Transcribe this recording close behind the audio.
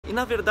E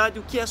na verdade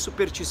o que é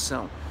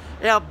superstição?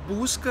 É a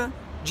busca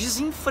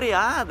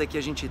desenfreada que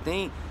a gente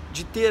tem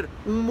de ter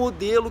um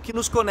modelo que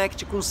nos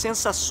conecte com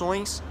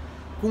sensações,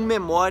 com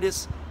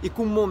memórias e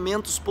com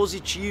momentos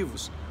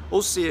positivos.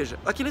 Ou seja,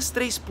 aqueles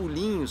 3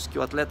 pulinhos que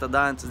o atleta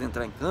dá antes de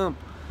entrar em campo,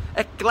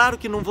 é claro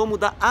que não vão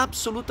mudar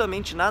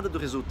absolutamente nada do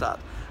resultado,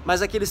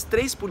 mas aqueles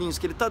 3 pulinhos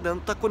que ele está dando,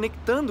 está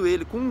conectando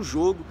ele com um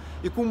jogo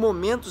e com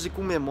momentos e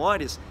com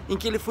memórias em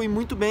que ele foi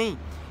muito bem.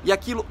 E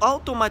aquilo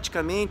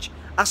automaticamente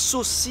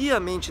associa a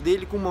mente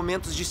dele com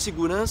momentos de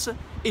segurança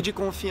e de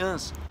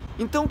confiança.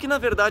 Então o que na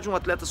verdade um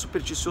atleta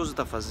supersticioso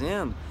está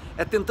fazendo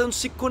é tentando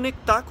se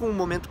conectar com um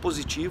momento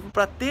positivo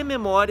para ter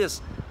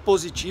memórias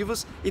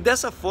positivas e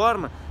dessa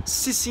forma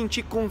se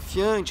sentir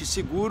confiante,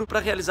 seguro para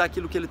realizar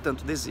aquilo que ele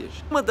tanto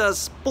deseja. Uma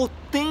das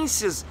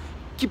potências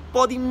que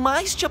podem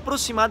mais te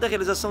aproximar da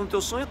realização do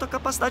teu sonho é a tua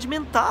capacidade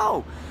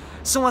mental.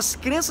 São as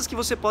crenças que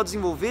você pode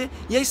desenvolver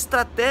e a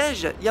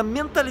estratégia e a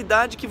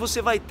mentalidade que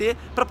você vai ter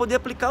para poder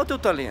aplicar o teu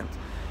talento.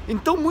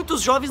 Então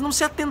muitos jovens não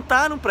se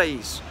atentaram para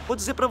isso. Vou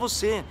dizer para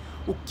você,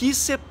 o que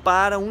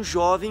separa um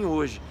jovem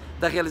hoje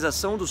da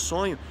realização do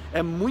sonho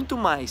é muito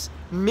mais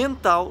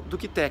mental do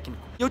que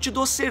técnico. E eu te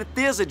dou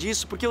certeza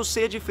disso porque eu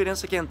sei a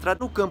diferença que é entrar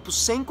no campo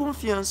sem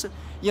confiança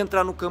e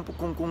entrar no campo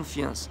com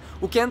confiança.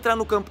 O que é entrar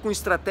no campo com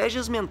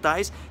estratégias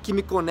mentais que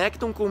me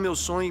conectam com o meu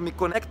sonho, me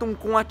conectam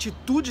com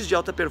atitudes de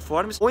alta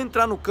performance, ou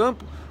entrar no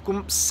campo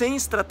sem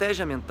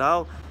estratégia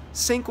mental,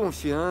 sem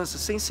confiança,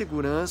 sem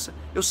segurança.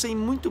 Eu sei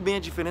muito bem a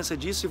diferença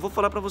disso e vou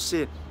falar para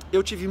você,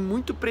 eu tive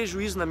muito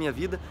prejuízo na minha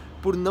vida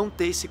por não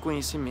ter esse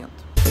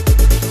conhecimento.